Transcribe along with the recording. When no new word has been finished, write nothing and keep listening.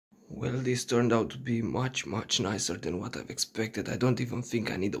Well, this turned out to be much nicer than what I've expected. I don't even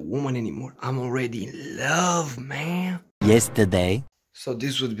think I need a woman anymore. I'm already in love, man. Yesterday. So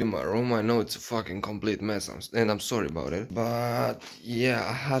this would be my room. I know it's a fucking complete mess, and I'm sorry about it. But yeah,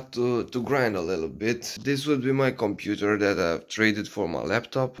 I had to grind a little bit. This would be my computer that I've traded for my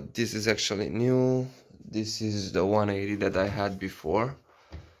laptop. This is actually new. This is the 180 that I had before.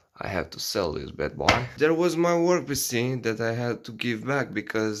 I have to sell this bad boy. There was my work PC that I had to give back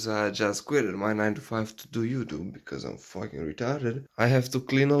because I just quit my 9 to 5 to do YouTube because I'm fucking retarded. I have to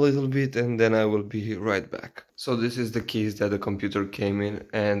clean a little bit and then I will be right back. So this is the keys that the computer came in,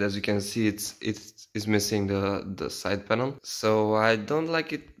 and as you can see it's missing the side panel. So I don't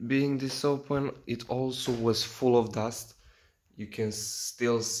like it being this open. It also was full of dust. You can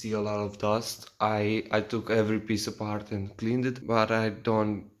still see a lot of dust. I took every piece apart and cleaned it, but I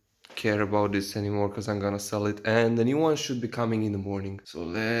don't care about this anymore because I'm gonna sell it, and the new one should be coming in the morning. So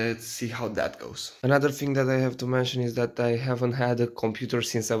let's see how that goes. Another thing that I have to mention is that I haven't had a computer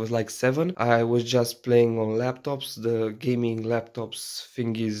since I was like 7. I was just playing on laptops, the gaming laptops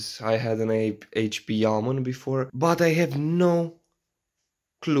thingies. I had an HP Almond before, but I have no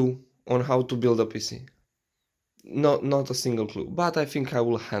clue on how to build a PC. Not a single clue, but I think I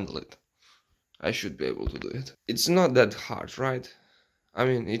will handle it. I should be able to do it. It's not that hard, right? I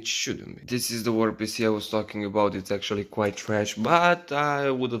mean, it shouldn't be. This is the work PC I was talking about. It's actually quite trash, but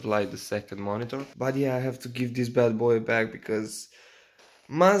I would have liked the second monitor. But yeah, I have to give this bad boy back because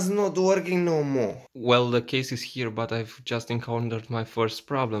man's not working no more. Well, the case is here, but I've just encountered my first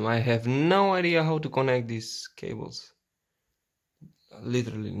problem. I have no idea how to connect these cables.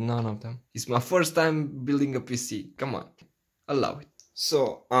 Literally none of them. It's my first time building a PC. Come on, allow it.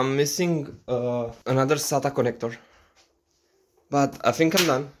 So I'm missing another SATA connector. But I think I'm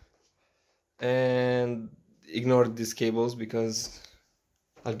done, and ignore these cables because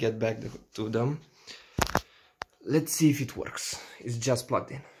I'll get back to them. Let's see if it works. It's just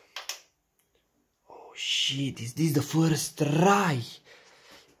plugged in. Oh shit, is this the first try?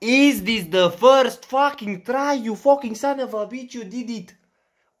 Is this the first fucking try? You fucking son of a bitch, you did it.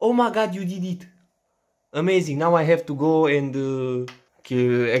 Oh my god, you did it. Amazing, now I have to go and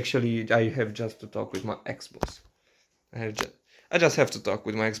actually I have just to talk with my ex-boss. I just have to talk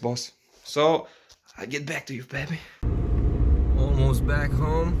with my ex-boss. So, I'll get back to you, baby. Almost back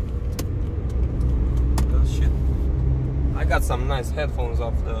home. Oh shit. I got some nice headphones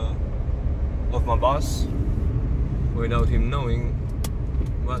of my boss. Without him knowing.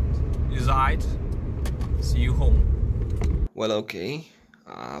 But he's alright. See you home. Well, okay.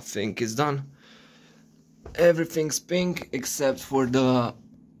 I think it's done. Everything's pink except for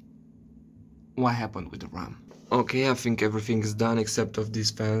what happened with the RAM. Okay, I think everything is done except of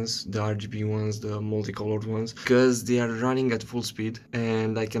these fans, the RGB ones, the multicolored ones, because they are running at full speed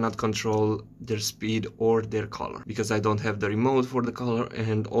and I cannot control their speed or their color because I don't have the remote for the color,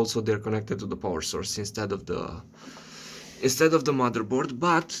 and also they're connected to the power source instead of the motherboard.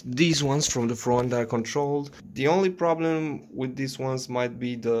 But these ones from the front are controlled. The only problem with these ones might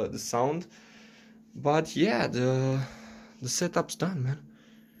be the sound, but yeah, the setup's done, man.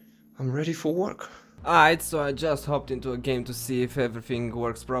 I'm ready for work. Alright, so I just hopped into a game to see if everything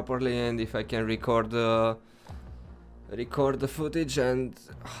works properly and if I can record the footage and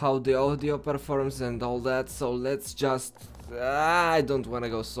how the audio performs and all that. So let's just... I don't want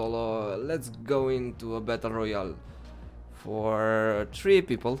to go solo. Let's go into a battle royale for 3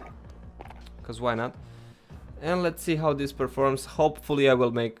 people, because why not? And let's see how this performs. Hopefully I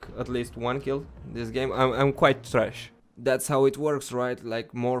will make at least 1 kill this game. I'm quite trash. That's how it works, right?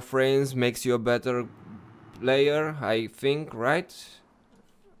 Like, more frames makes you a better player, I think, right?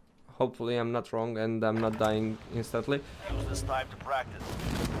 Hopefully I'm not wrong and I'm not dying instantly. Use this time to practice.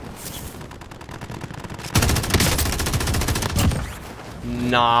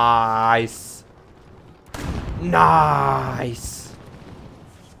 Nice. Nice.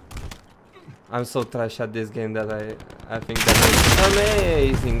 I'm so trash at this game that I think that is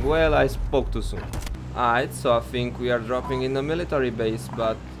amazing. Well, I spoke too soon. Alright, so I think we are dropping in a military base,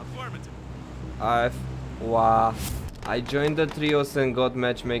 but wow, I joined the trios and got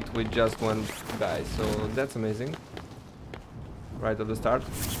matchmaked with just 1 guy, so that's amazing. Right at the start.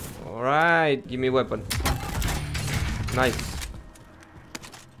 Alright, give me a weapon. Nice.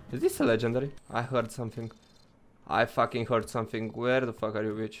 Is this a legendary? I heard something. I fucking heard something. Where the fuck are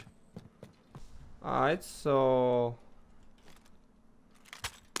you, bitch? Alright, so...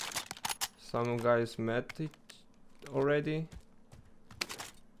 some guys met it already.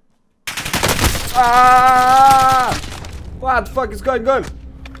 Ah! What the fuck is going on?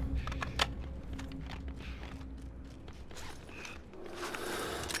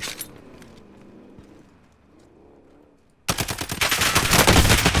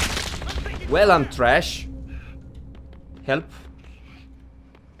 Well, I'm trash. Help.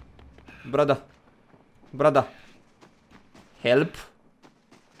 Brother. Brother. Help.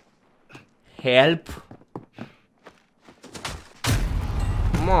 Help.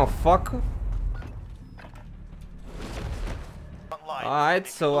 Motherfucker. Alright,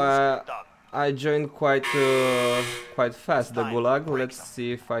 so I joined quite fast the gulag. Let's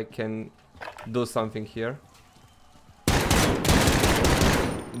see if I can do something here.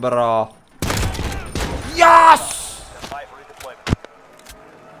 Bro. Yes!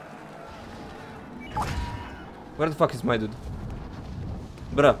 Where the fuck is my dude?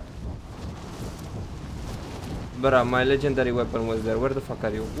 Bruh. Bruh, my legendary weapon was there. Where the fuck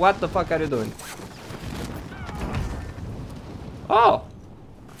are you? What the fuck are you doing? Oh!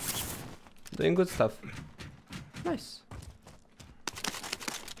 Doing good stuff. Nice.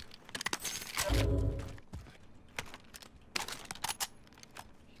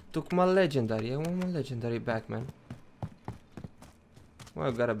 Took my legendary. I want my legendary back, man. Why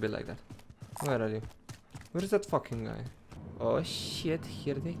you gotta be like that? Where are you? Where's that fucking guy? Oh shit,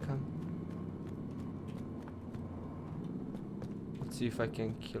 here they come. Let's see if I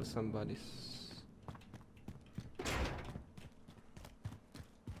can kill somebody.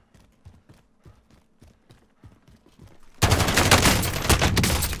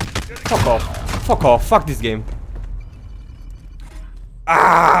 Fuck off. Fuck off. Fuck this game.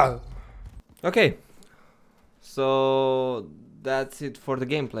 Ah! Okay. So that's it for the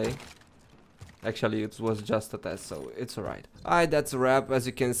gameplay. Actually, it was just a test, so it's alright. Alright, that's a wrap. As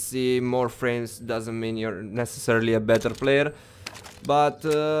you can see, more frames doesn't mean you're necessarily a better player. But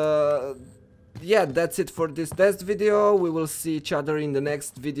yeah, that's it for this test video. We will see each other in the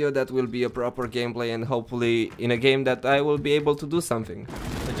next video. That will be a proper gameplay and hopefully in a game that I will be able to do something.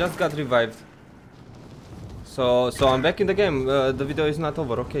 I just got revived. So I'm back in the game. The video is not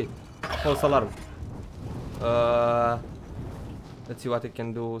over. Okay. False alarm. Let's see what I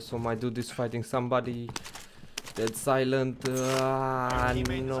can do. So my dude is fighting somebody. Dead silent.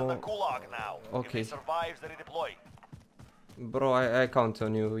 No. Okay. Bro, I count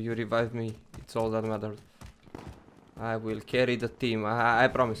on you. You revived me. It's all that matters. I will carry the team. I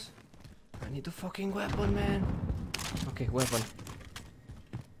promise. I need a fucking weapon, man. Okay, weapon.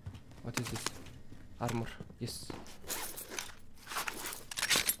 What is this? Armor. Yes.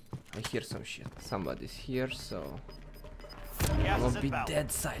 I hear some shit. Somebody's here, so I'll be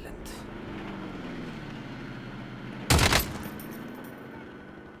dead silent.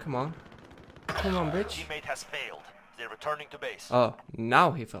 Come on. Come on, bitch. Teammate has failed. They're returning to base. Oh,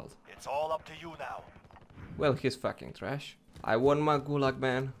 now he failed. It's all up to you now. Well, he's fucking trash. I won my gulag,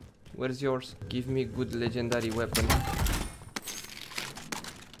 man. Where's yours? Give me good legendary weapon.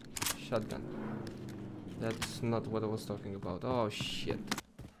 Shotgun. That's not what I was talking about. Oh shit.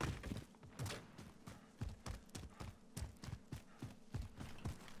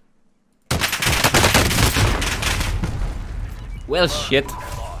 Well, shit.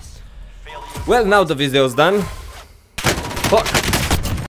 Well, now the video's done. Fuck.